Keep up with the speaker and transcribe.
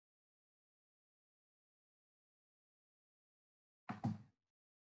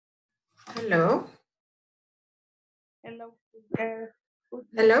Hello. Hello.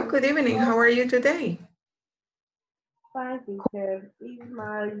 Hello, good evening. How are you today? Fine, teacher. It's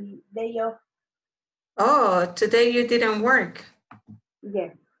my day off. Oh, today you didn't work.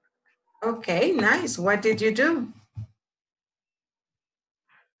 Yes. Okay, nice. What did you do?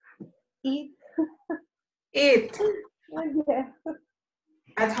 Eat. Eat. Yes.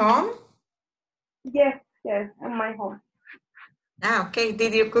 At home? Yes. Yes. At my home. Ah, okay.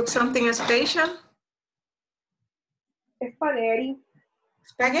 Did you cook something special? Spaghetti.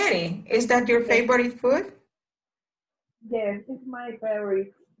 Spaghetti. Is that your Yes. favorite food? Yes. It's my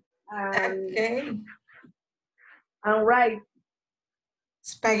favorite. Okay. And rice.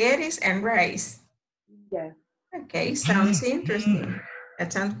 Spaghettis and rice. Yes. Okay, sounds interesting.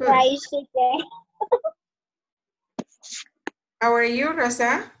 That sounds good. Rice again. How are you,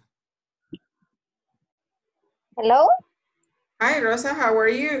 Rosa? Hello? Hi, Rosa. How are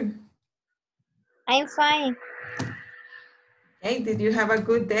you? I'm fine. Hey, did you have a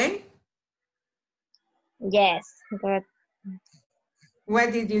good day? Yes, good.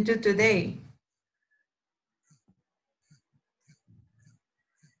 What did you do today?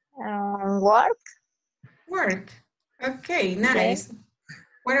 Work? Work. Okay, Yes. nice.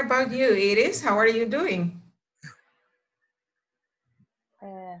 What about you, Iris? How are you doing?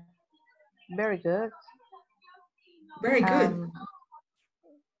 Very good. Very good.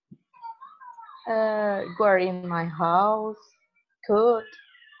 Go in my house, cook,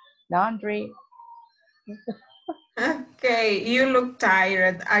 laundry. Okay, you look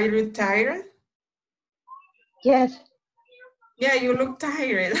tired. Are you tired? Yes. Yeah, you look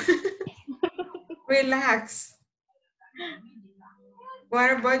tired. Relax.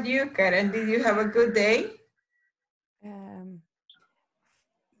 What about you, Karen? Did you have a good day?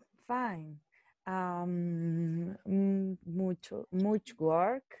 Fine. Much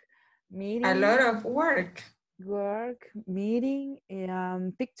work, A meeting, lot of work. meeting,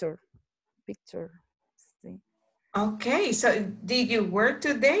 picture. Sí. Okay, so did you work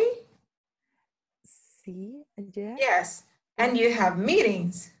today? Sí, yes. Yes. And you have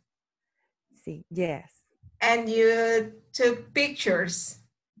meetings. Sí, yes. And you took pictures.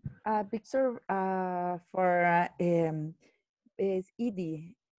 Picture for is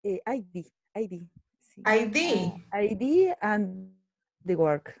ID. Sí. ID. ID and the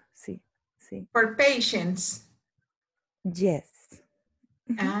work. Sí. For patients. Yes.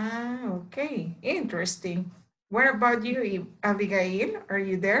 Ah, okay. Interesting. What about you, Abigail? Are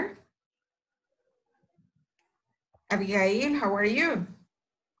you there? Abigail, how are you?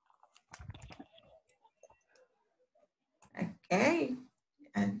 Okay.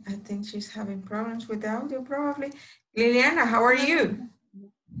 And I think she's having problems with the audio probably. Liliana, how are you?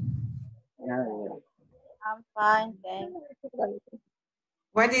 I'm fine, thanks.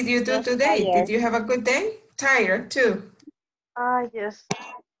 What did you do Just today? tired. Did you have a good day? Tired too. Yes.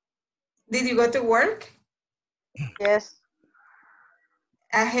 Did you go to work? Yes.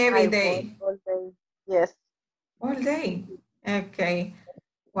 A heavy I work day. all day. Yes. All day. Okay.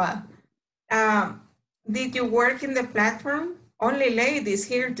 Well, did you work in the platform? Only ladies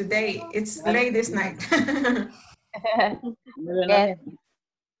here today. It's ladies' night.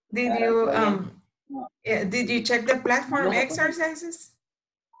 Yes. Did you check the platform exercises?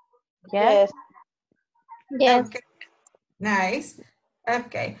 Yes. Yes. Okay, nice.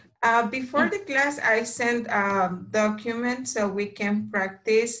 Okay. Before the class, I sent a document so we can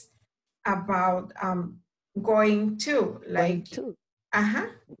practice about going to, like,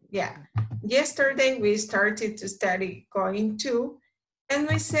 yeah. Yesterday we started to study going to, and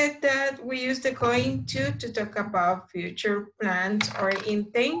we said that we use the going to talk about future plans or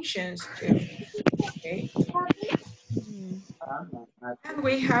intentions too. Okay. And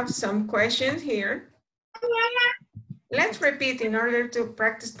we have some questions here. Let's repeat in order to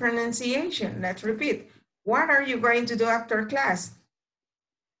practice pronunciation. Let's repeat. What are you going to do after class?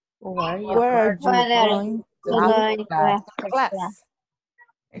 Where are you going to class?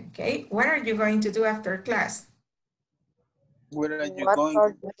 Okay. What are you going to do after class? What are you What going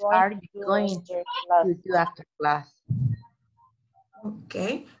are to you What are going you going to class? to do after class?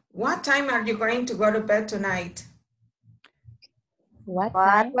 Okay. What time are you going to go to bed tonight? What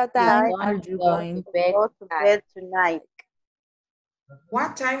What time time are you going to go to bed tonight?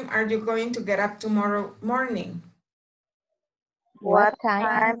 What time are you going to get up tomorrow morning? What time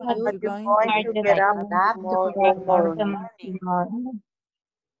time are are you you going going to to get get up up tomorrow morning?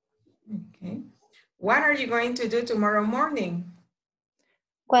 Okay. What are you going to do tomorrow morning?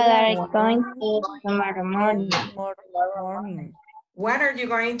 What are you What going to do tomorrow morning? What are you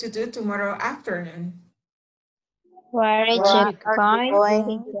going to do tomorrow afternoon? Where is What it are you going?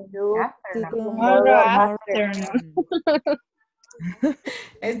 going to do Tomorrow afternoon.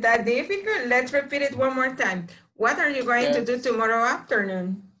 Is that difficult? Let's repeat it one more time. What are you going to do Yes. tomorrow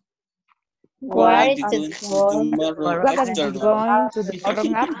afternoon? What Where are is you it going to do going? tomorrow What are you afternoon? going to do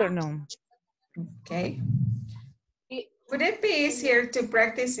tomorrow afternoon? Okay. Would it be easier to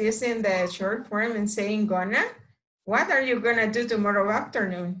practice using the short form and saying gonna? What are you gonna do tomorrow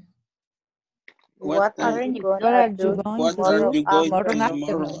afternoon? What What are are you What gonna are you do going what to are do you going tomorrow to tomorrow do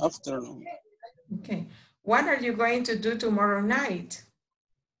tomorrow afternoon? afternoon? Okay. What are you going to do tomorrow night?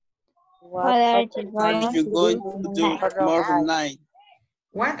 What are you What are going you to going do to do tonight? tomorrow night?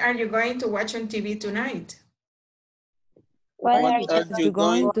 What are you going to watch on TV tonight? What What are you are You you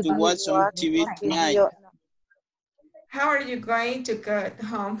going going going to to do watch on TV tonight? How are you going to get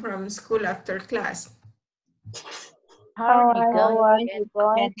home from school after class? How are you you going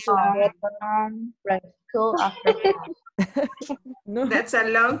going to to get get home? from school after class? No. That's a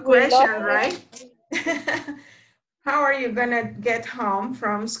long We love question, right? How are you gonna get home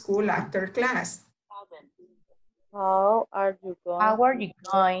from school after class? How are you going to How are get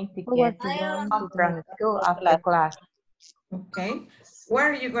you going home to get from school after class? Okay. What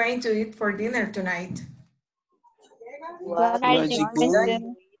are you going to eat for dinner tonight? What are What are you you going to going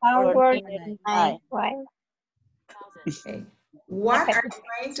do? Homework tonight. Why? Okay. What Okay. are you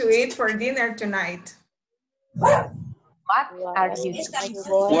going to eat for dinner tonight? What are you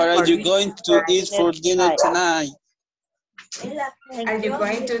What are you going going to eat for dinner tonight? Are you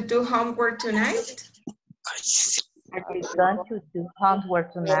going to do homework tonight? Are you going to do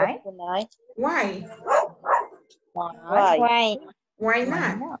homework tonight? Why? Why? Why? Why Why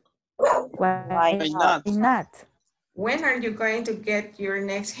not? not? Why Why not? not? When are you going to get your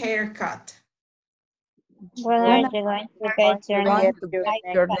next haircut? When are When you are going to you get your going next to get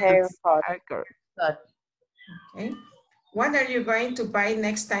your haircut? next haircut? Okay. What are you going to buy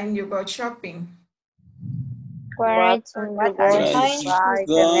next time you go shopping? Where are you What going are to you buy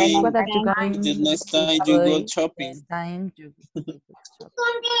the going What next are you time? going the next to time you go buy shopping? next time you go shopping?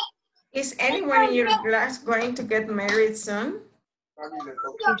 Is anyone in your class going to get married soon? What are you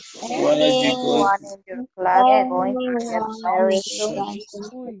going Anyone In your class going to get married is soon? going to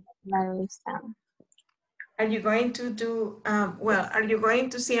Uy, marry soon. Are you going to do, are you going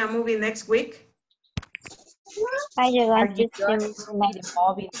to see a movie next week? Are you Are going you to going see to see my the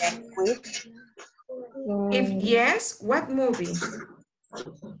movie next week? If yes, what movie?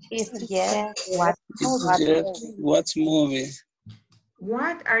 If yes, yes, what Is movie? there what movie?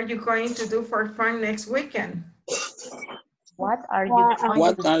 What are you going to do for fun next weekend? What are you what are going you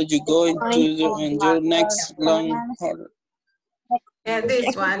What to are you going going to do to on do your for next long fun? holiday? And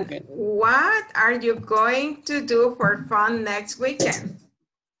this one, what are you going to do for fun next weekend?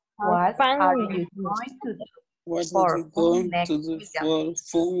 What are you going to do What are for you fun going next to do weekend? for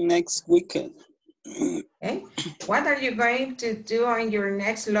fun next weekend? Okay. What are you going to do on your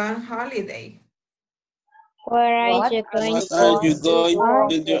next long holiday? Where are What you are going What you are to you going to do going do on on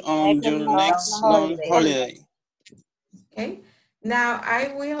to do your on next your your next long next long holiday? holiday? holiday? Okay. Now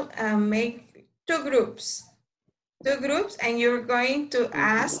I will make two groups. Two groups, and you're going to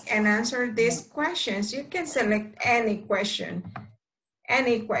ask and answer these questions. You can select any question,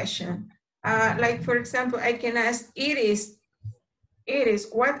 any question. Like for example, I can ask Iris,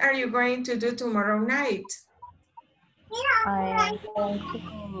 what are you going to do tomorrow night? I am going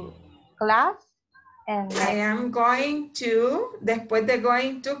to class and I am going to, después de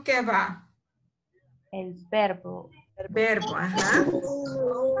going to, ¿qué va? el verbo Verbo, ajá.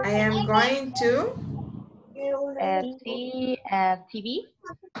 I am going to see TV,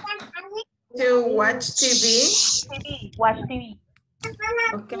 watch TV. watch TV.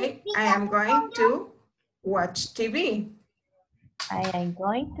 Okay, I am going to watch TV. I am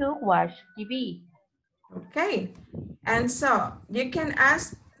going to watch TV. Okay, and so you can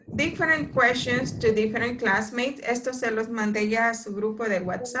ask different questions to different classmates. Esto se los mandé ya a su grupo de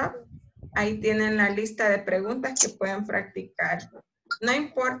WhatsApp. Ahí tienen la lista de preguntas que pueden practicar. No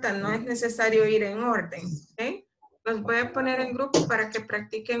importa, no es necesario ir en orden. ¿Okay? Los voy a poner en grupo para que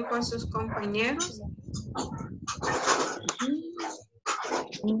practiquen con sus compañeros.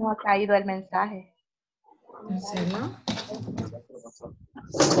 No ha caído el mensaje. ¿En serio?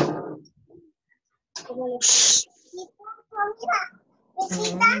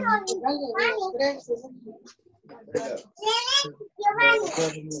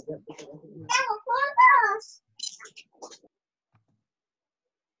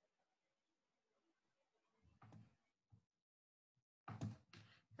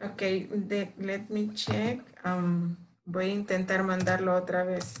 Ok, let me check. Voy a intentar mandarlo otra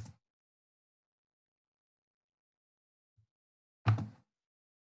vez.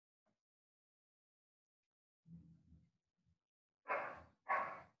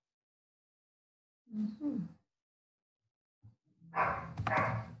 Mhm.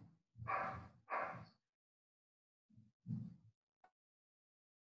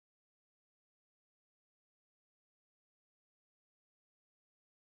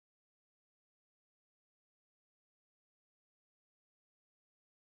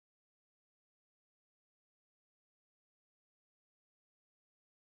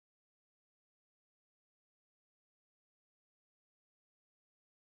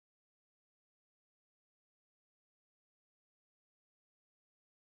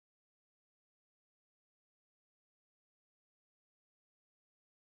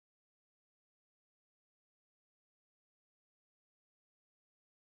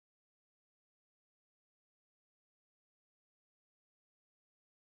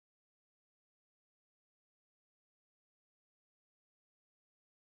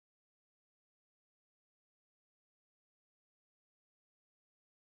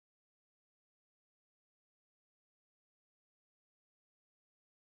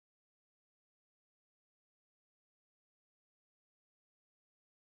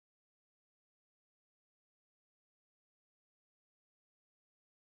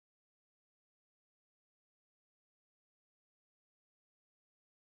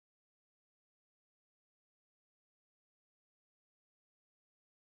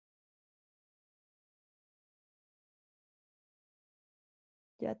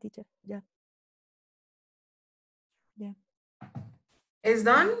 Yeah, teacher. Yeah. Yeah. It's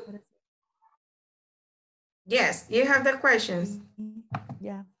done? Ahora sí. Yes, you have the questions.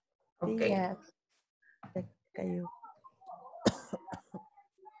 Ya. Sí, Okay. Yes. ya cayó.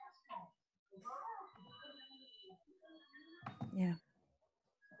 Yeah.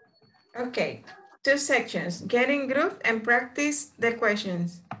 Okay. Two sections. Get in group and practice the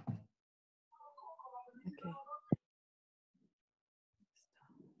questions. Okay.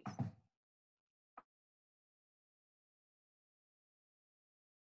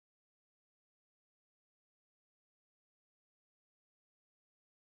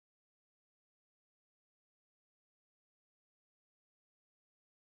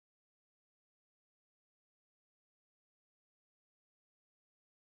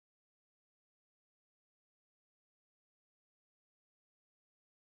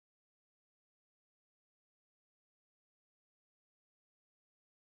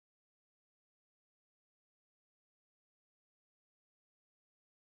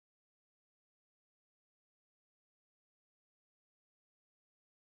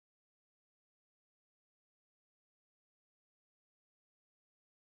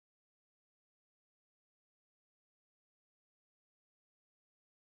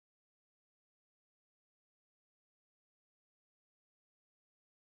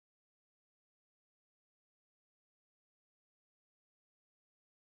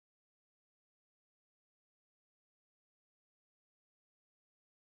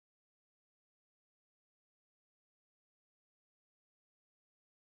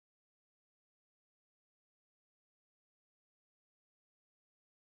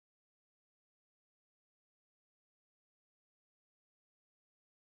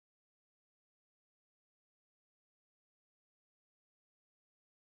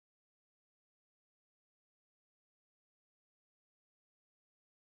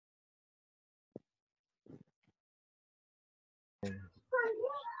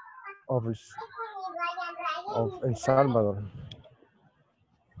 of, of El Salvador,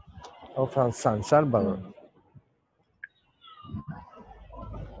 of San Salvador.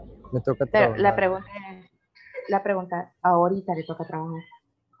 Me toca Pero trabajar. la pregunta, ahorita le toca trabajar.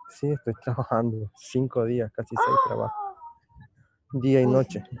 Sí, estoy trabajando 5 días, casi 6 trabajos. Día y Uy,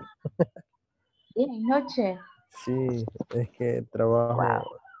 noche. día y noche. Sí, es que trabajo.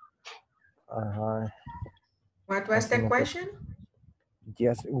 Wow. Ajá. What was the question?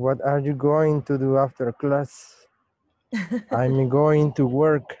 Yes, what are you going to do after class? I'm going to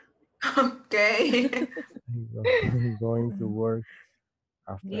work. Okay. I'm going to work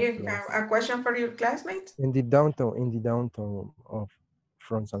Do after you class. have a question for your classmates? In the downtown of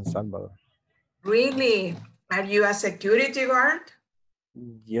from San Salvador. Really? Are you a security guard?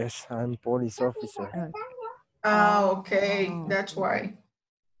 Yes, I'm police officer. Oh, okay. Oh. That's why.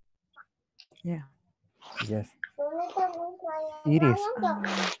 Yeah. Yes. Iris,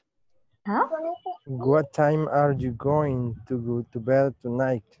 Huh? what time are you going to go to bed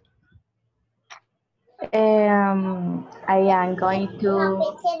tonight? I am going to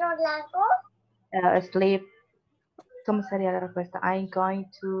sleep. ¿Cómo sería la respuesta? I'm going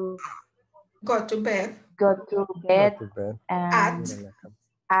to Go to bed go to Go bed to bed.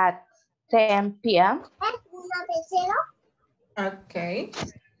 at,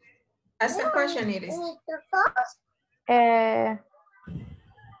 Ask the question, Iris.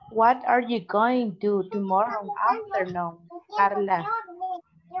 What are you going to do tomorrow afternoon, Carla?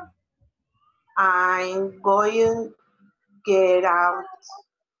 I'm going get out.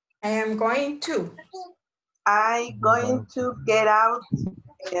 I am going to. I'm going to get out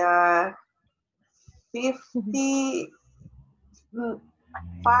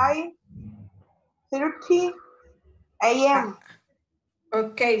 5:30 a.m.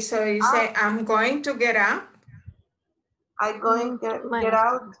 Okay, so you say, I'm going to get up I'm going to get Bueno,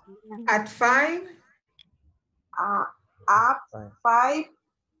 out at 5. at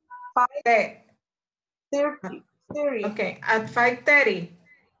 5:30. Okay, at 5:30.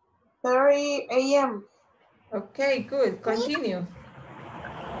 30 a.m. Okay, good. Continue.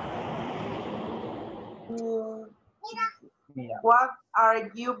 What are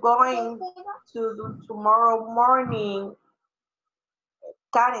you going to do tomorrow morning,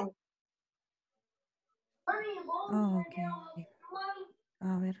 Karen? Oh, okay.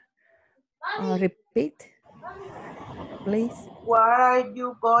 A ver. Repeat, please. What are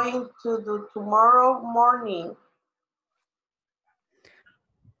you going to do tomorrow morning?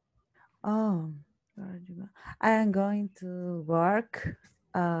 Oh, I am going to work.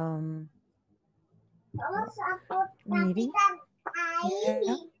 Maybe.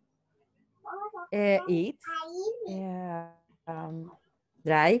 Yeah. Eat. Yeah.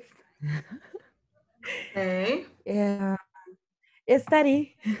 Drive. Okay. Yeah.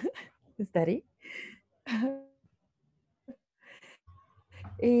 Study. Study.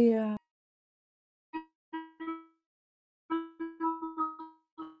 Yeah.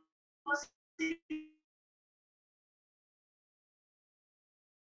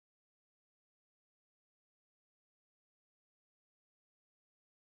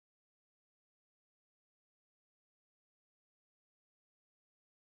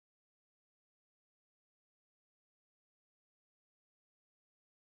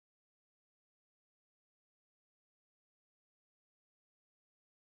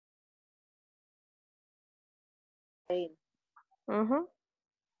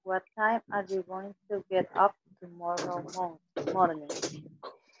 What time are you going to get up tomorrow morning?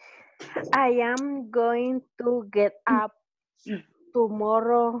 I am going to get up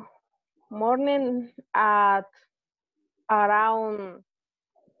tomorrow morning at around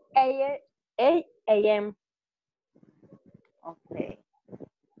 8 a.m. Okay.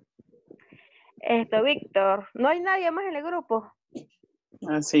 Víctor, ¿no hay nadie más en el grupo?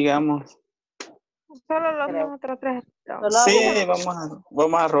 Sigamos. Solo los Creo. nosotros tres. Solo Sí, vamos.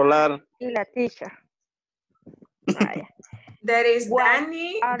 vamos a rolar. Y la teacher. Vaya. There is What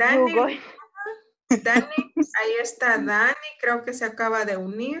Dani. are you Dani, going? Dani, ahí está Dani, creo que se acaba de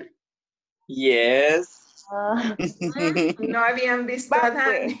unir. Yes. No habían visto a Va, pues.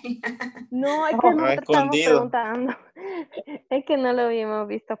 Dani. No, es que Oh, nosotros estábamos escondido. preguntando. Es que no lo habíamos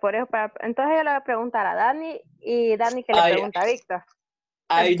visto por eso. Entonces yo le voy a preguntar a Dani y Dani que le pregunta a Víctor.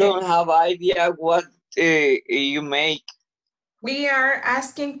 I Okay. don't have idea what you make. We are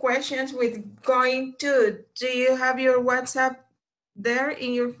asking questions with going to. Do you have your WhatsApp there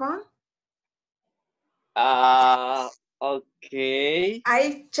in your phone? Okay.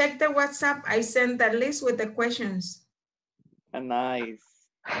 I checked the WhatsApp. I sent the list with the questions. Nice.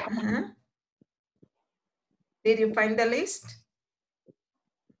 Did you find the list?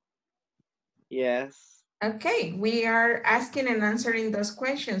 Yes. Okay, we are asking and answering those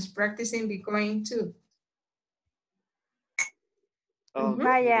questions, practicing the going to. Okay.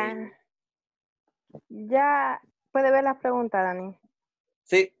 Vaya. Ya puede ver la pregunta, Dani.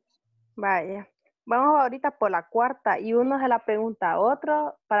 Sí. Vaya. Vamos ahorita por la cuarta y uno se la pregunta a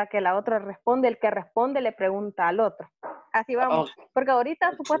otro para que la otra responde. El que responde le pregunta al otro. Así vamos. Porque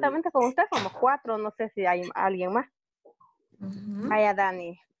ahorita supuestamente con usted somos 4. No sé si hay alguien más. Vaya,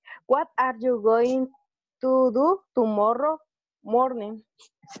 Dani. What are you going to do tomorrow morning?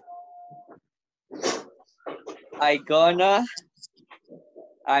 I'm gonna.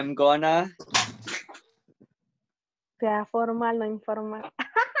 Sea formal, no informal.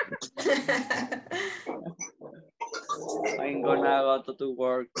 I'm gonna go to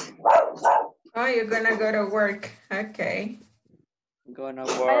work. Oh, you're gonna go to work. Okay. I'm gonna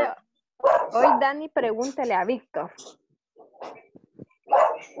work. Hoy Dani, pregúntele a Víctor.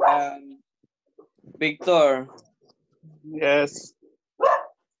 Victor. Yes.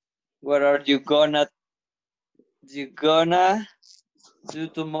 What are you gonna do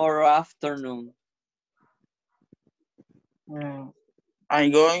tomorrow afternoon?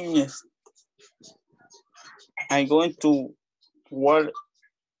 I'm going to work.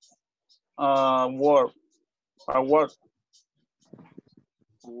 Work.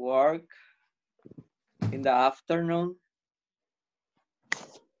 Work. In the afternoon.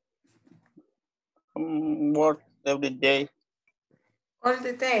 Work every day. All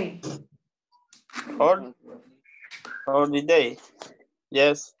the day. All, all the day.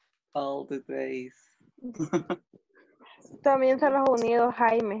 Yes. All the days. También son los unidos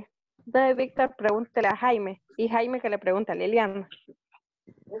Jaime. Entonces, Víctor, pregúntele a Jaime. Y Jaime que le pregunta a Liliana.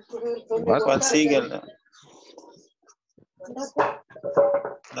 What? ¿Cuál sigue?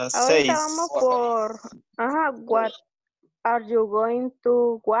 Las Ahorita 6. vamos por... Ajá, what are you going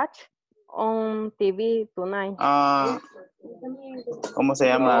to watch on TV tonight? ¿Cómo se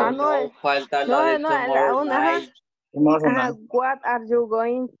llama? Ah, no es. Falta No, la de no, tomorrow ajá. night. Tomorrow Ajá, night. what are you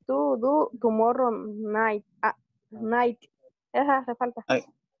going to do tomorrow night? Night. Esa hace falta.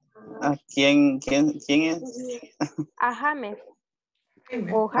 ¿Quién es? A James.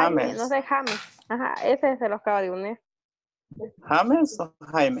 Jaime. O Jaime, James. no sé, James. Ajá, ese se lo acaba de unir. ¿James o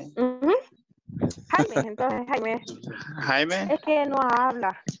Jaime? Ujú. Jaime, entonces Jaime. Jaime. Es que no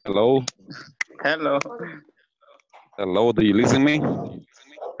habla. Hello. Hello. Hello, do you listen me?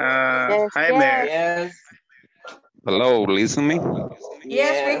 Yes, Jaime. Yes. Hello, listen me?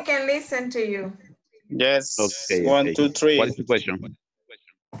 Yes, we Yes. can listen to you. Yes. Okay, 1, okay. 2, 3. What is the question?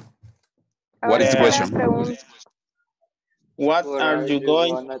 Ahora What is the sí la question? pregunta. What What are you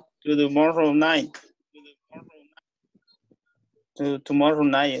going gonna... to do tomorrow night? Tomorrow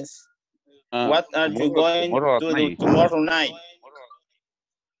night. Yes. What are you going tomorrow at to do night. tomorrow night?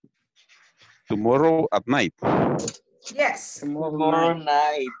 Tomorrow at night. Yes. Tomorrow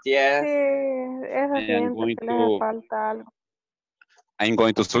night, yes. Sí, eso I am siento going que le hace to falta algo. I'm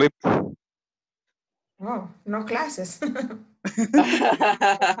going to sleep. Oh, no clases.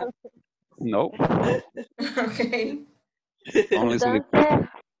 No, Okay. only sleep. Entonces,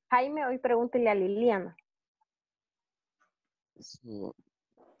 Jaime, hoy pregúntele a Liliana. So,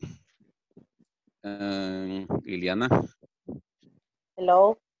 Liliana,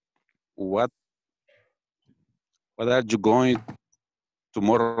 Hello. what are you going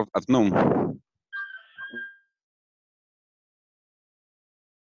tomorrow at noon?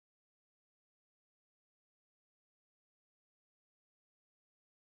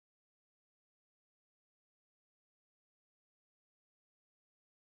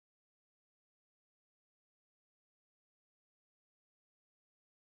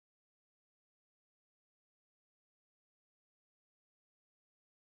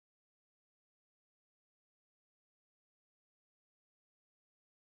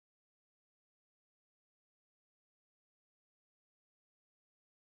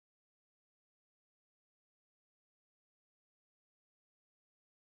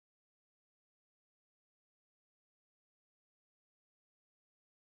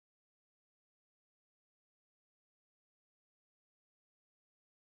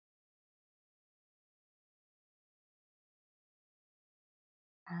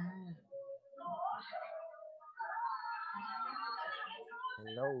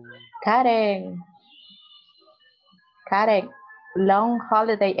 Hello. Karen, long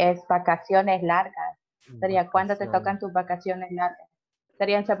holiday es vacaciones largas. Sería cuando te tocan tus vacaciones largas.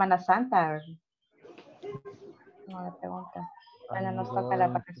 Sería en Semana Santa. No me pregunta. Cuando nos toca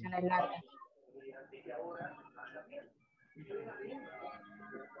las vacaciones largas.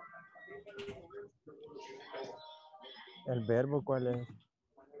 ¿El verbo cuál es?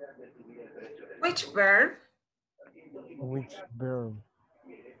 Which verb? Which verb?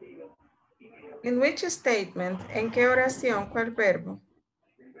 In which statement? ¿En qué oración? ¿Cuál verbo?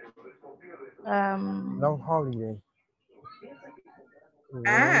 Long holiday.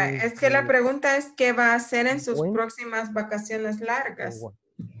 Ah, When es que la pregunta es qué va a hacer en sus when próximas vacaciones largas.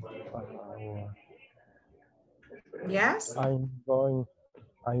 Yes? I'm going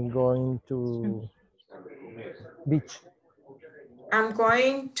to beach. I'm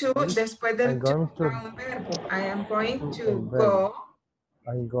going to, después I'm del to going to va un verbo. I am going el to verbo. go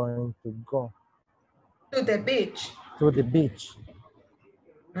I'm going to go to the beach. to the beach.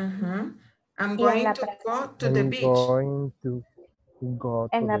 I'm Y en going la, to go to the I'm beach. going to go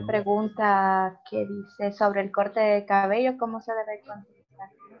to en the la pregunta que dice sobre el corte de cabello, ¿cómo se debe contestar?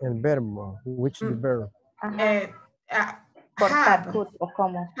 el verbo. Which the verb? Ajá. Have. Cortar, cut, o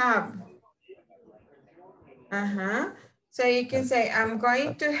cómo. Have. So you can say, I'm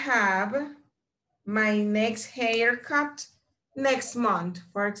going to have my next haircut next month,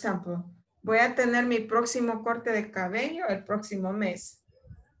 for example. Voy a tener mi próximo corte de cabello el próximo mes.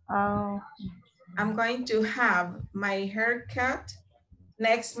 Oh. I'm going to have my haircut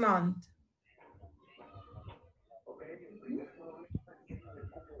next month.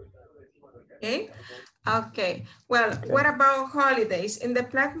 Okay. Okay. Well, what about holidays? In the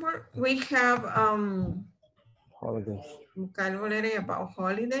platform, we have Holidays. vocabulary about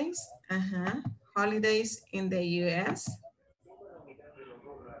holidays. Holidays in the US.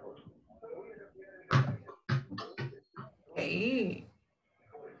 Okay.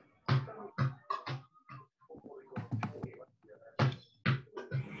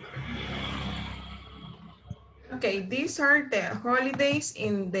 Okay, these are the holidays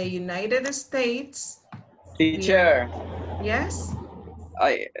in the United States. Teacher, Yes?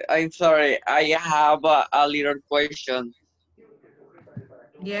 I'm sorry. I have a little question.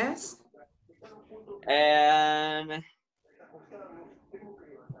 Yes? And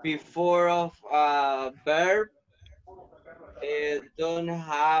before of verb, it don't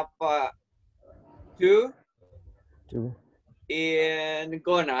have to Two. in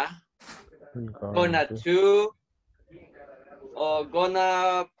gonna Going to. to or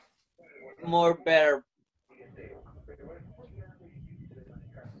gonna more verb.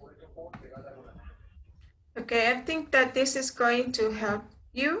 Okay, I think that this is going to help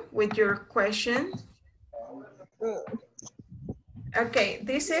you with your question. Okay,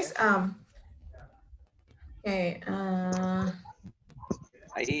 this is okay,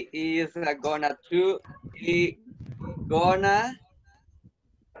 Is gonna to i gonna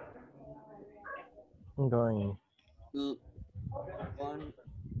Going. l-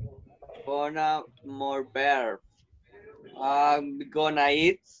 gonna more verb. Gonna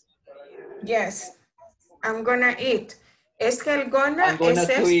eat. yes, I'm gonna eat. Es que el gonna I'm gonna es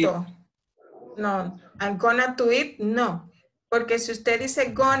to eat. esto. No, I'm gonna to eat, no. Porque si usted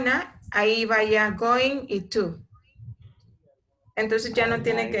dice gonna, ahí vaya going y to. Entonces ya no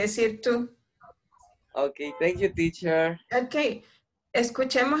tiene que Nice. decir to. Okay, thank you, teacher. Ok,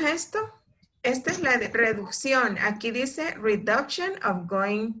 escuchemos esto. Esta es la reducción. Aquí dice reduction of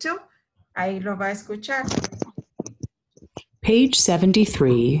going to. Ahí lo va a escuchar. Page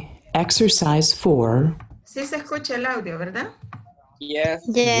 73, exercise 4. Sí se escucha el audio, ¿verdad? Yes.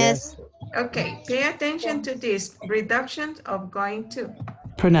 Yes. Okay, pay attention to this. Reduction of going to.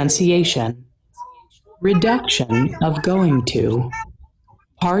 Pronunciation. Reduction of going to.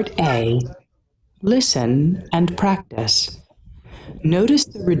 Part A. Listen and practice. Notice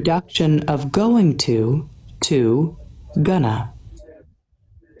the reduction of going to gonna.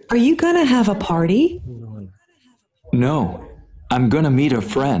 Are you gonna have a party? No, I'm gonna meet a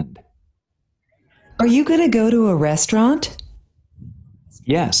friend. Are you gonna go to a restaurant?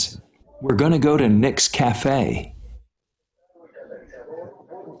 Yes, we're gonna go to Nick's Cafe.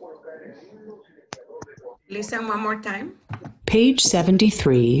 Listen one more time. Page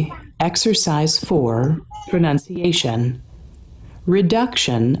 73, exercise 4, pronunciation.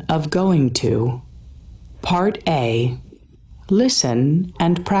 Reduction of going to. Part A. Listen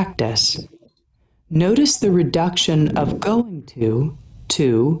and practice. Notice the reduction of going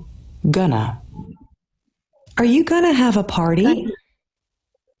to gonna. Are you gonna have a party?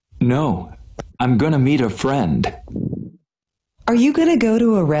 No, I'm gonna meet a friend. Are you gonna go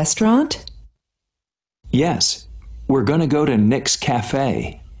to a restaurant? Yes, we're gonna go to Nick's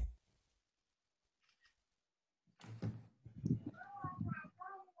Cafe.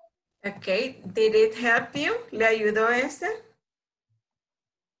 Okay, did it help you? ¿Le ayudó ese?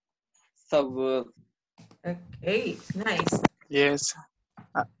 So good. Okay, nice. Yes.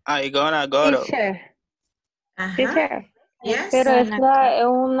 I gonna go to. Teacher. Ajá. Teacher. Yes. Pero esa es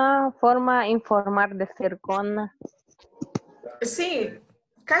una forma informar de ser gonna. Sí,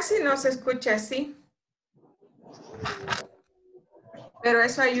 casi no se escucha así. Pero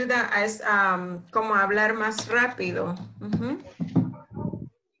eso ayuda a como a hablar más rápido.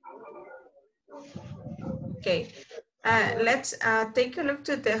 Okay. Let's take a look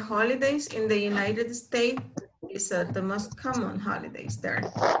to the holidays in the United States. It's the most common holidays there.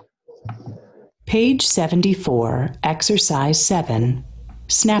 Page 74, exercise 7,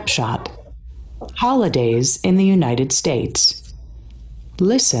 snapshot. Holidays in the United States.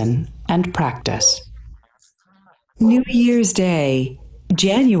 Listen and practice. New Year's Day,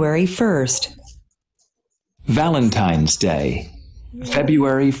 January 1st. Valentine's Day,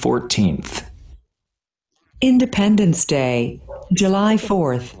 February 14th. Independence Day, July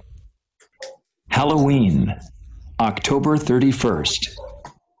 4th. Halloween, October 31st.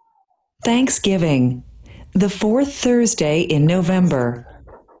 Thanksgiving, the fourth Thursday in November.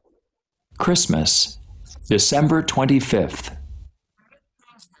 Christmas, December 25th.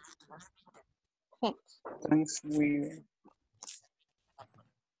 Thanks, we.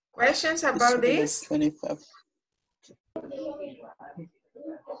 Questions about this? 25th.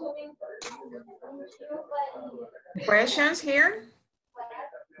 Questions here?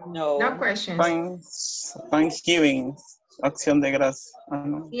 No. No questions. Thanksgiving. Acción de gracias. Ah,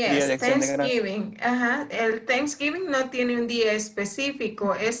 no. Día de Yes, acción de gracias. Thanksgiving. Ajá. El Thanksgiving no tiene un día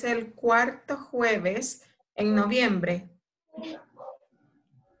específico, es el cuarto jueves en noviembre.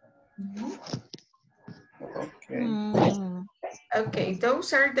 Okay. Okay,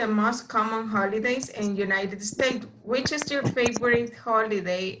 those are the most common holidays in United States. Which is your favorite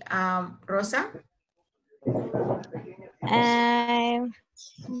holiday, Rosa?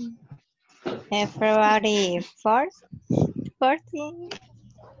 February 4th, 14th.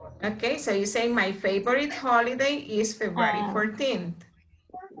 Okay, so you say my favorite holiday is February 14th.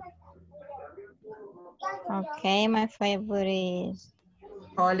 Okay, my favorite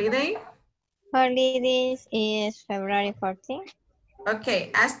Holiday? holidays is February 14th.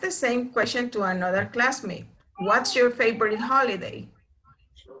 Okay, ask the same question to another classmate. What's your favorite holiday?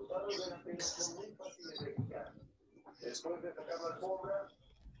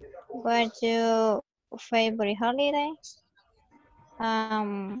 What's your favorite holiday?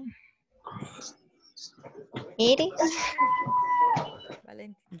 It is.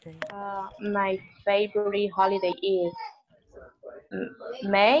 Valentine's Day. My favorite holiday is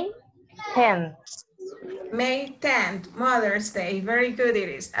May 10th. May 10th, Mother's Day. Very good it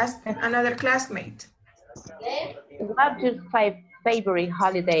is. Ask another classmate. What's your favorite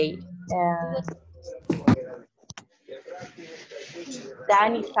holiday?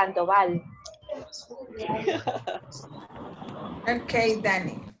 Danny Sandoval. Okay,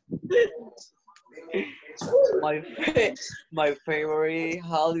 Danny. My favorite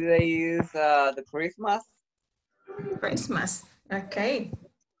holiday is the Christmas. Christmas. Okay.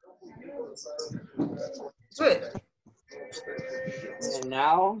 Good. And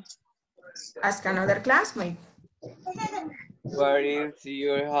now, Ask another classmate. what is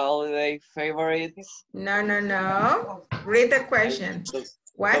your holiday favorite? No. Read the question.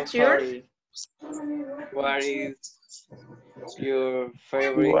 What's your? Sorry. What is your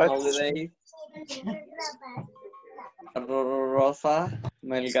favorite holiday? Rosa,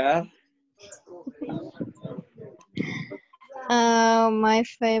 Melgar. My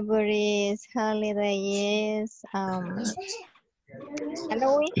favorite holiday is Halloween,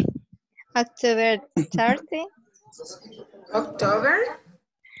 October 30. October?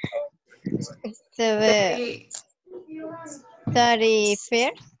 October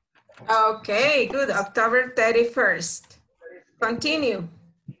 31st. Okay, good. October 31st. Continue.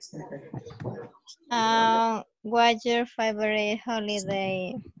 What's your favorite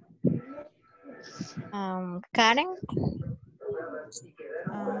holiday? Karen?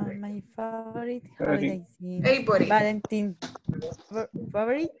 My favorite holiday is Favorite. Valentine.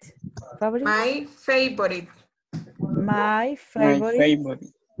 Favorite? My favorite. My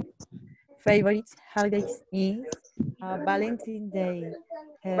favorite holidays is Valentine's Day.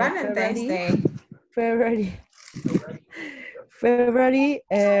 Valentine's Day. February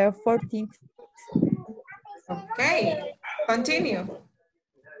 14th. Okay, continue.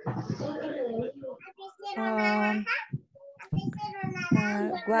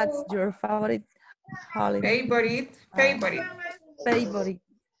 What's your favorite holiday? Favorite.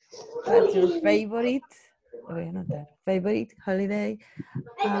 What's your favorite? Lo voy a anotar. Favorite holiday.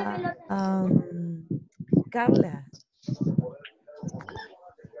 Carla.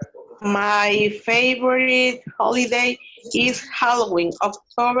 My favorite holiday is Halloween,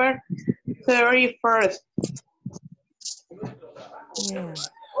 October 31st. Yeah.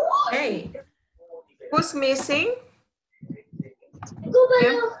 Hey, who's missing?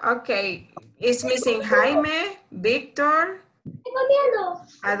 Okay, it's missing Jaime, Victor,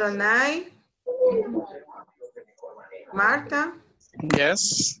 Adonai, Marta.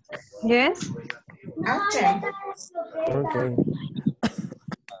 Yes. Yes. Okay. Okay.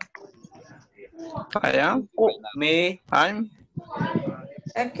 I am. Me. I'm.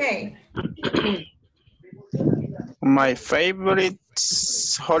 Okay. My favorite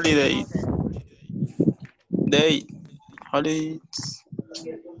holiday. Holidays.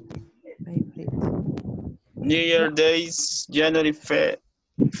 New Year days, January 1st.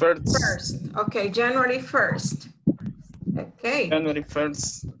 Okay, January 1st. Okay. January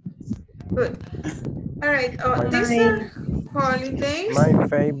 1st. Good. All right. These are holidays. My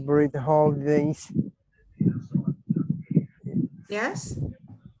favorite holidays. Yes.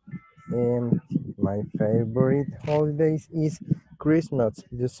 My favorite holidays is Christmas,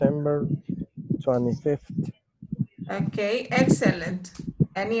 December 25th. Okay, excellent.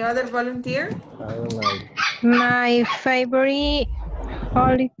 Any other volunteer? I don't know. My favorite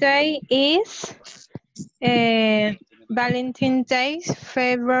holiday is Valentine's Day,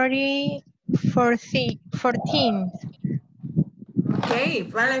 February 14th. Okay,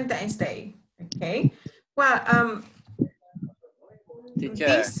 Valentine's Day. Okay. Well, Teacher,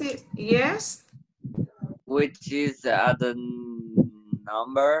 this is, yes. which is the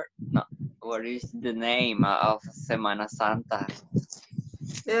number? No, what is the name of Semana Santa?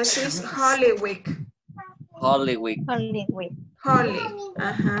 This is Holy Week. Holy Week. Holy Week. Holy.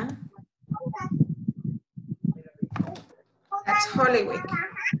 Uh-huh. That's Holy Week.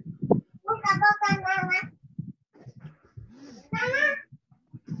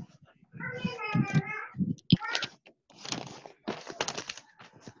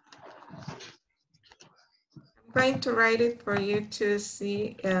 I'm going to write it for you to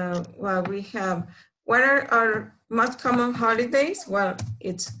see what we have. What are our most common holidays? Well,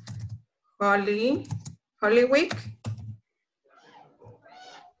 it's Holy Week.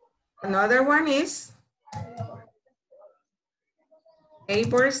 Another one is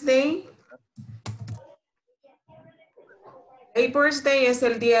Labor's Day. Labor's Day es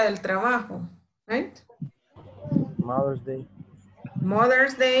el día del trabajo, right? Mother's Day.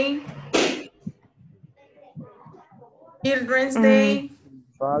 Mother's Day. Children's Day.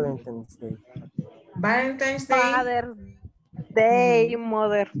 Valentine's Day. Valentine's Day. Father's Day,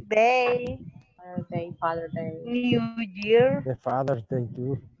 Mother's Day, Mother's Day, Father's Day. New Year. The Father's Day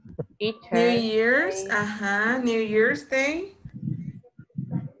too. New Teacher's Year's, Day. New Year's Day.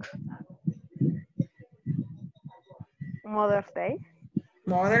 Mother's Day.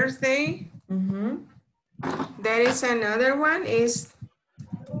 Mother's Day. There is another one is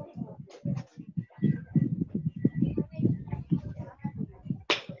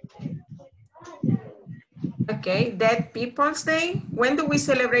okay, Dead People's Day. When do we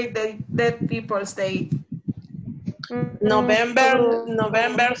celebrate the Dead People's Day? November 2nd.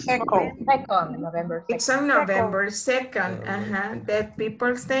 November 2nd. It's on November 2nd. Dead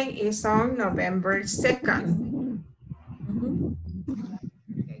People's Day is on November 2nd.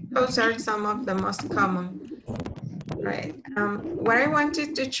 Those are some of the most common. Right. What I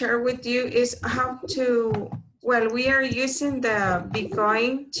wanted to share with you is how to, well, we are using the be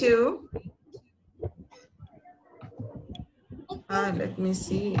going to. Let me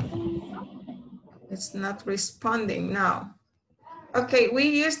see. It's not responding now. Okay, we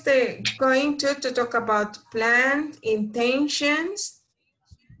use the going to talk about planned intentions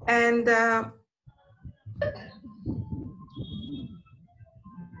and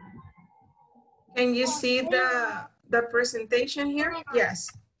can you see the presentation here? Yes.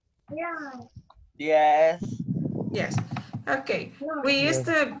 Yes. Yes. Okay. We used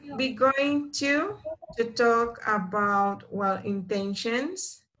to be going to talk about, well,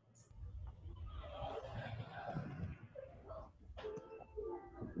 intentions.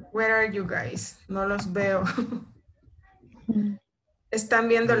 Where are you guys? No los veo. ¿Están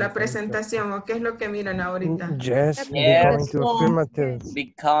viendo la presentación o qué es lo que miran ahorita? Yes, be Yes. going to affirmative.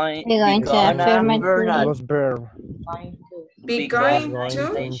 We're going to affirmative. Plus verb. Be going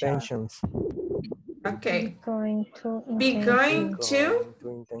to. Intentions. Okay. Going to. Be going to.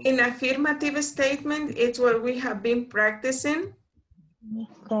 In affirmative statement, it's what we have been practicing.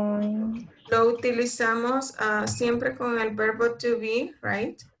 Going. Lo utilizamos siempre con el verbo to be,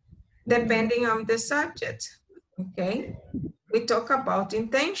 right? Depending on the subject, okay? We talk about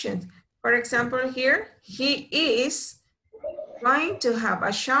intentions. For example, here, he is going to have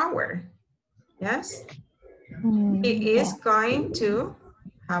a shower, yes? He is going to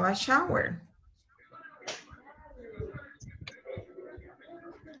have a shower.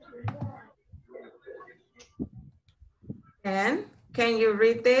 And can you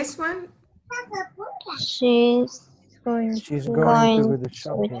read this one? She's going to go to the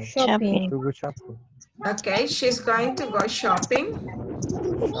shopping. To go shopping. Okay, she's going to go shopping.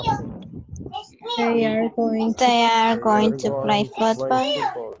 They are going to play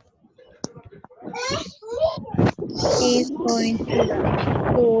football. He's going to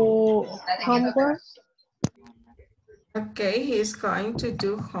do homework. Okay, he's going to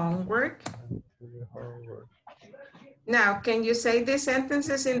do homework. Now, can you say these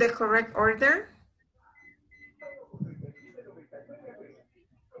sentences in the correct order?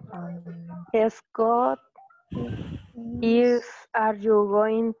 Scott, are you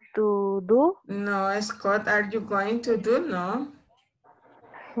going to do? No, Scott, are you going to do? No.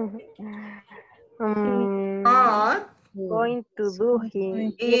 Scott Going to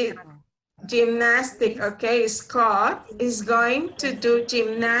do gymnastics. Okay, Scott is going to do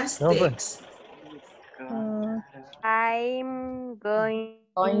gymnastics. I'm going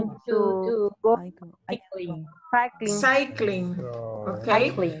to go Cycling.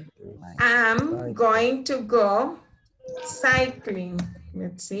 Okay. I'm going to go cycling.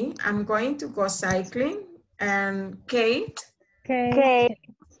 Let's see. I'm going to go cycling. And Kate? Kate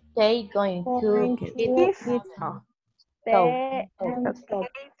They going to going to eat eat some. the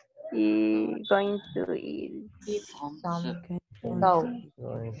going to Eat some. Okay. So,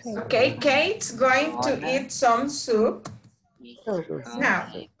 Okay, Kate's going to eat some soup. soup.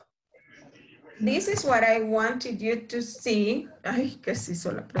 Now, this is what I wanted you to see. Ay, que se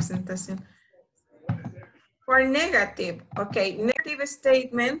hizo la presentación. For negative, okay, negative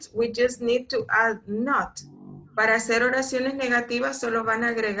statements, we just need to add not. Para hacer oraciones negativas solo van a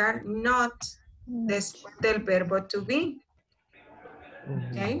agregar not después del verbo to be.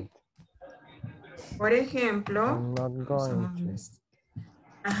 Okay. Por ejemplo, I'm not going to.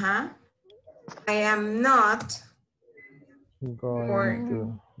 Ajá. I am not.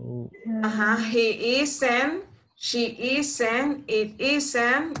 Going to. He isn't. She isn't. It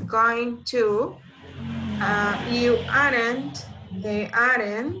isn't going to. You aren't. They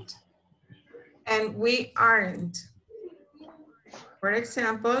aren't. And we aren't. For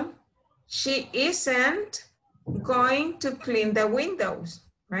example, she isn't going to clean the windows,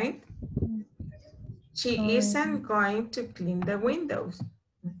 right? She isn't going to clean the windows.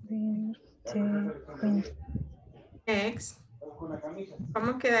 Next.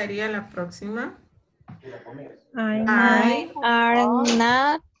 ¿Cómo quedaría la próxima? I are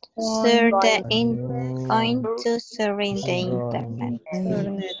not sure the going to surf in the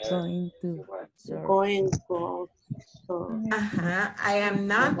internet. I am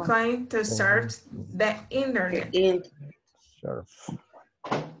not going to surf the internet.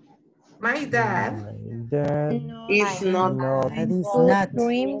 My dad is not going to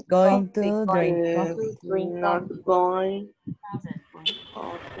drink coffee. not going.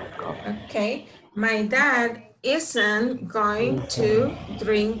 Okay, my dad isn't going to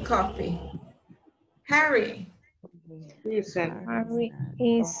drink coffee. Harry. Harry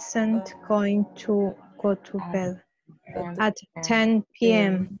isn't going to go to bed at 10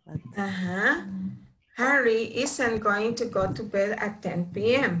 p.m. Harry isn't going to go to bed at 10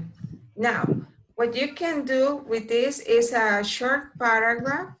 p.m. Now, what you can do with this is a short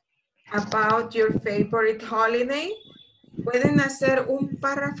paragraph about your favorite holiday. Pueden hacer un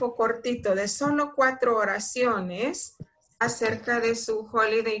párrafo cortito de solo 4 oraciones acerca de su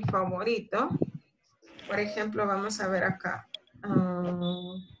holiday favorito. Por ejemplo, vamos a ver acá.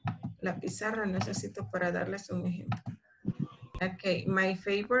 La pizarra necesito para darles un ejemplo. Okay, my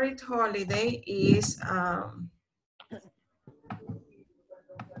favorite holiday is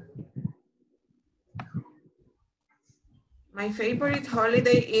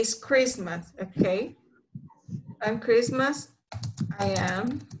Christmas, okay? On Christmas, I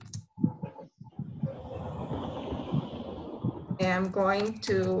am going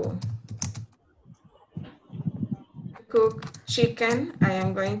to cook chicken. I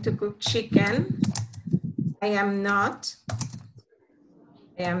am going to cook chicken. I am not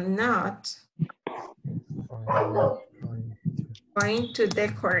going to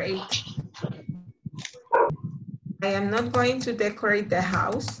decorate. I am not going to decorate the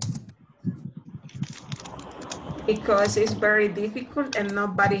house because it's very difficult and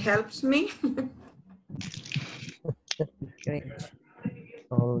nobody helps me.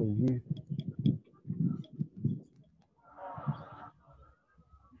 Only you.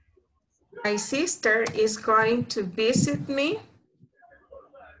 My sister is going to visit me.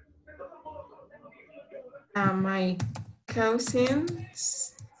 My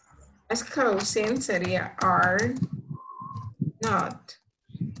cousins, as cousins sería are not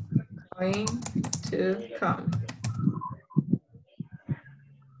going to come.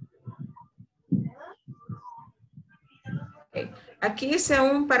 Okay. Aquí hice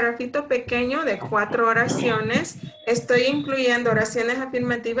un parrafito pequeño de 4 oraciones. Estoy incluyendo oraciones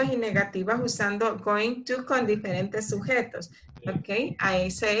afirmativas y negativas usando going to con diferentes sujetos. Okay, I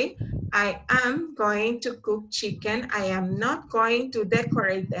say, I am going to cook chicken. I am not going to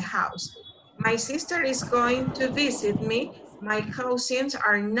decorate the house. My sister is going to visit me. My cousins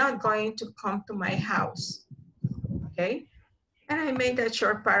are not going to come to my house. Okay. And I made a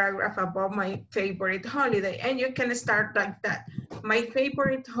short paragraph about my favorite holiday. And you can start like that. My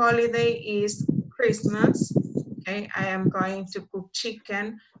favorite holiday is Christmas. Okay, I am going to cook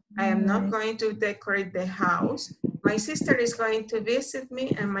chicken. I am not going to decorate the house. My sister is going to visit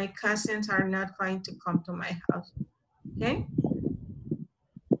me and my cousins are not going to come to my house. Okay?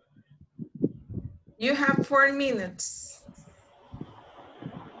 You have 4 minutes.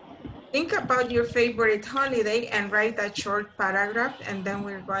 Think about your favorite holiday and write a short paragraph, and then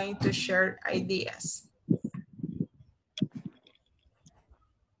we're going to share ideas.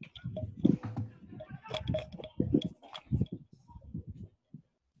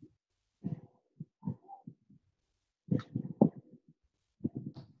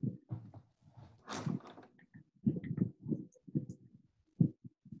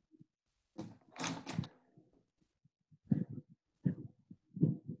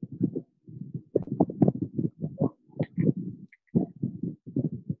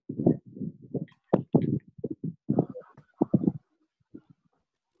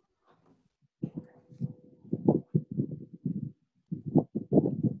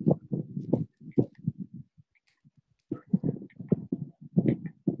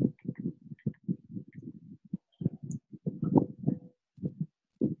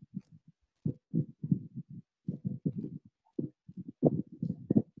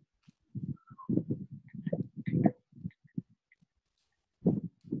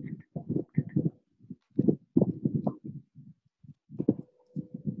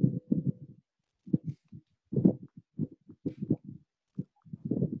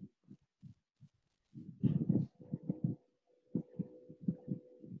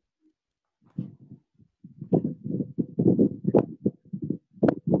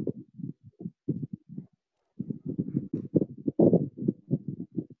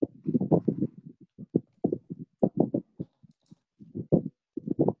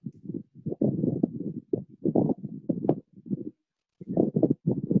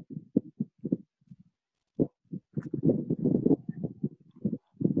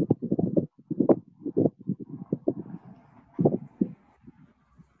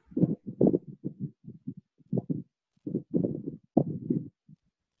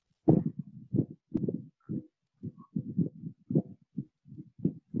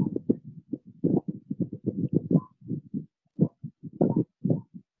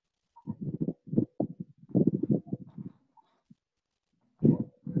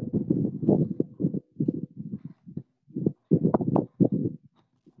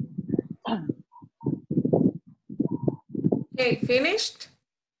 Okay, finished?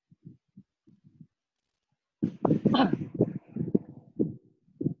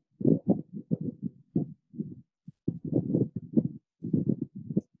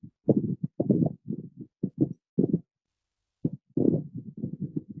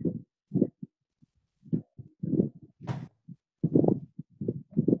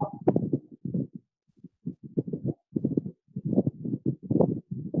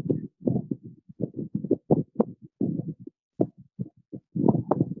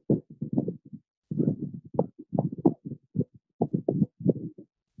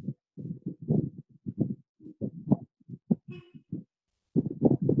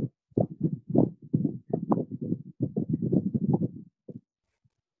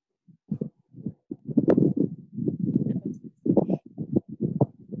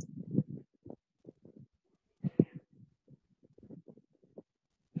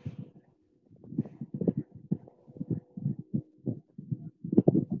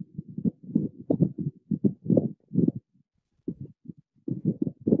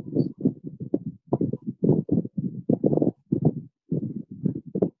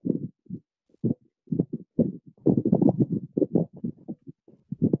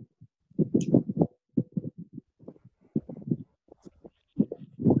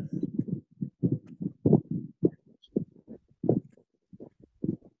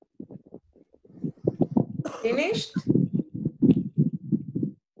 Finished?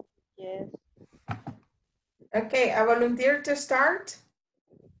 Yes. Okay, a volunteer to start?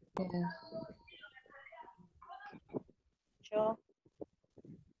 Yo.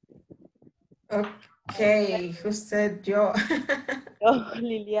 Okay, who said yo? Yo,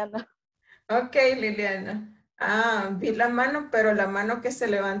 Liliana. Okay, Liliana. Ah, vi la mano, pero la mano que se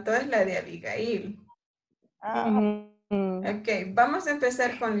levantó es la de Abigail. Ok, vamos a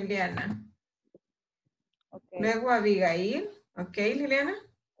empezar con Liliana. Okay. Luego Abigail. Ok, Liliana.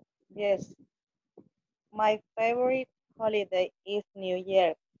 Yes. My favorite holiday is New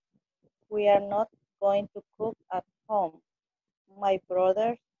Year. We are not going to cook at home. My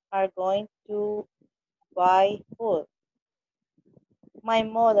brothers are going to buy food. My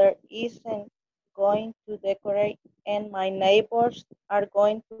mother isn't going to decorate, and my neighbors are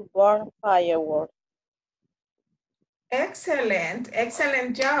going to burn fireworks. Excellent,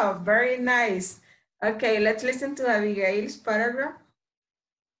 excellent job. Very nice. Okay, let's listen to Abigail's paragraph.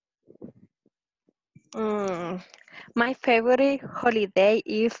 My favorite holiday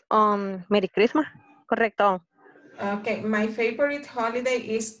is Merry Christmas. Correcto. Okay, my favorite holiday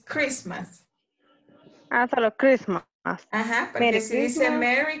is Christmas. Solo Christmas. Ajá, porque Merry si dice Christmas.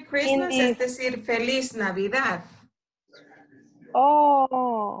 Merry Christmas, es decir, Feliz Navidad.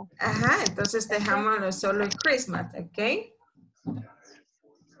 Oh. Ajá, entonces dejámoslo solo el Christmas, ¿ok?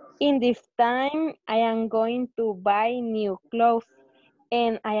 In this time, I am going to buy new clothes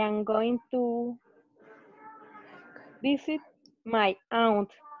and I am going to visit my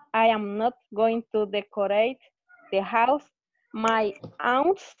aunt. I am not going to decorate the house. My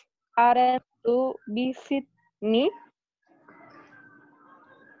aunts aren't to visit me.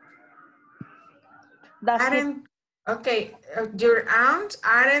 That's it. Okay, your aunts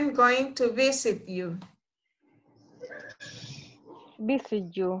aren't going to visit you.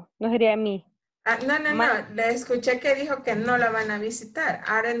 Visit you. No sería mí. No, le escuché que dijo que no la van a visitar.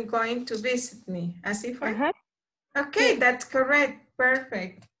 Aren't going to visit me. ¿Así fue? Okay, that's correct.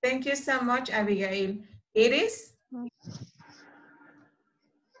 Perfect. Thank you so much, Abigail. Iris?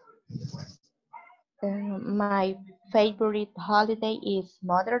 My favorite holiday is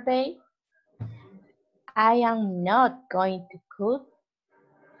Mother's Day. I am not going to cook.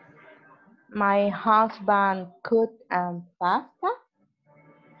 My husband cooked pasta.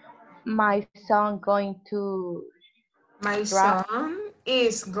 My son going to. My son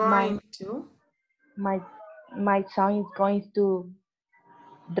is going to. My son is going to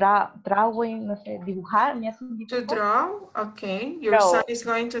drawing, no sé, dibujar. ¿Me hacen dibujo? To draw, okay. Your son is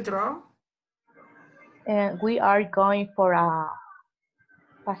going to draw. We are going for a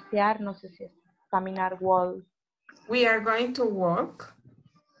pasear, no sé si es caminar, walk. We are going to walk.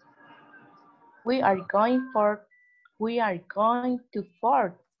 We are going to for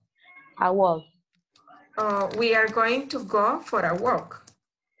a walk. We are going to go for a walk.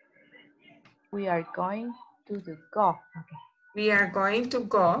 We are going to go. Okay. We are going to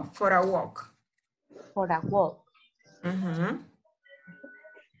go for a walk. For a walk.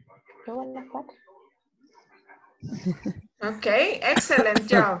 Okay, excellent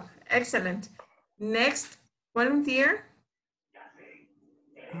job. Excellent. Next volunteer.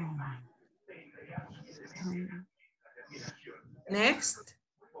 Next.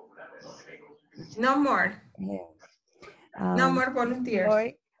 No more. No more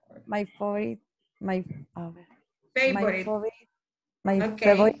volunteers. My favorite, my Favorite.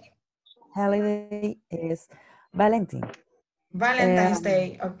 favorite holiday is Valentine. Valentine's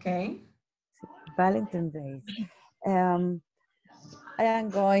Day, okay. Valentine's Day. I am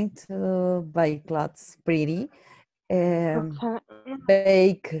going to buy clothes pretty,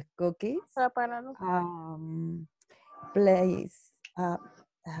 bake cookies, place.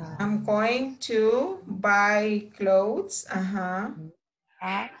 I'm going to buy clothes.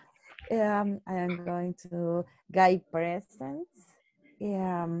 I am going to buy presents.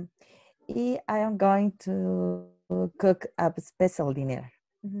 I am going to cook a special dinner.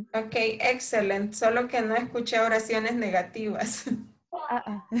 Ok, excelente. Solo que no escuché oraciones negativas.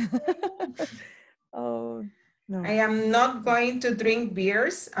 Oh, no. I am not going to drink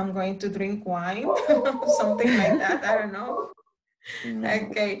beers. I'm going to drink wine. Something like that. I don't know. No.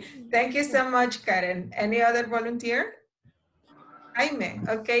 Okay. Thank you so much, Karen. Any other volunteer? Jaime.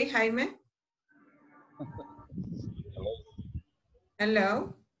 Okay, Jaime.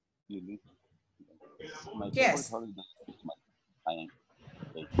 Hello. My Yes. favorite holiday is Christmas. I am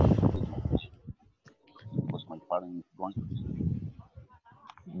Christmas because my parents going to visit me.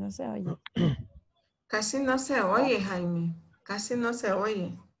 No se oye. Casi no se oye, Jaime. Casi no se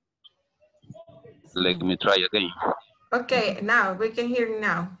oye. Let me try again. Okay, now we can hear you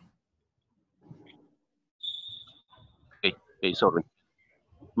now. Okay, sorry.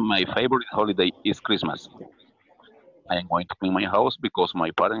 My favorite holiday is Christmas. I am going to clean my house because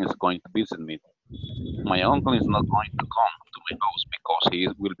my parents is going to visit me. My uncle is not going to come to my house because he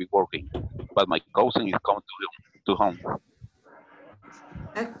will be working, but my cousin is coming to home.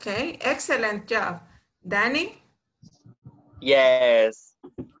 Okay, excellent job. Danny? Yes.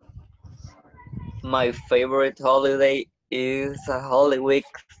 My favorite holiday is a Holy Week.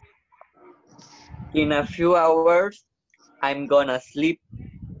 In a few hours, I'm gonna sleep.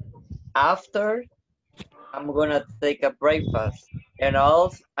 After, I'm gonna take a breakfast. And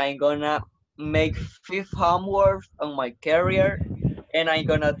also, I'm gonna make 5 homework on my career. And I'm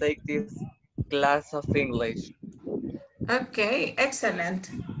gonna take this class of English. Okay, excellent.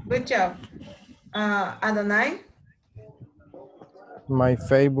 Good job. Adonai? My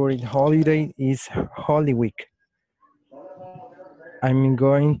favorite holiday is Holy Week. I'm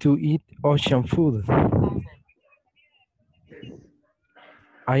going to eat ocean food.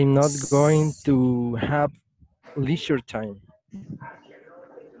 I'm not going to have leisure time.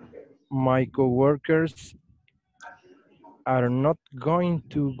 My coworkers are not going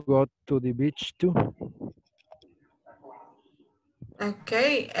to go to the beach too.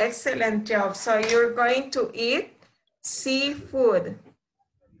 Okay, excellent job. So you're going to eat seafood.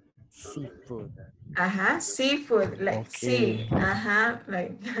 Seafood. Seafood, like sea. Okay.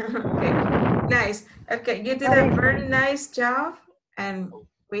 Like, okay, nice. Okay, you did a very nice job, and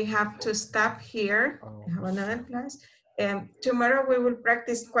we have to stop here. I have another class. Tomorrow we will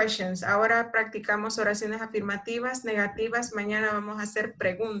practice questions. Ahora practicamos oraciones afirmativas, negativas. Mañana vamos a hacer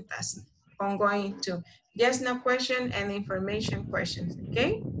preguntas on going to. Yes, no question and information questions,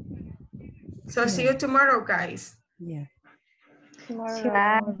 okay? So see you tomorrow, guys. Yeah.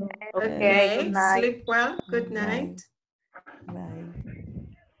 Tomorrow. Okay, good Okay, night. sleep well. Good night. Bye.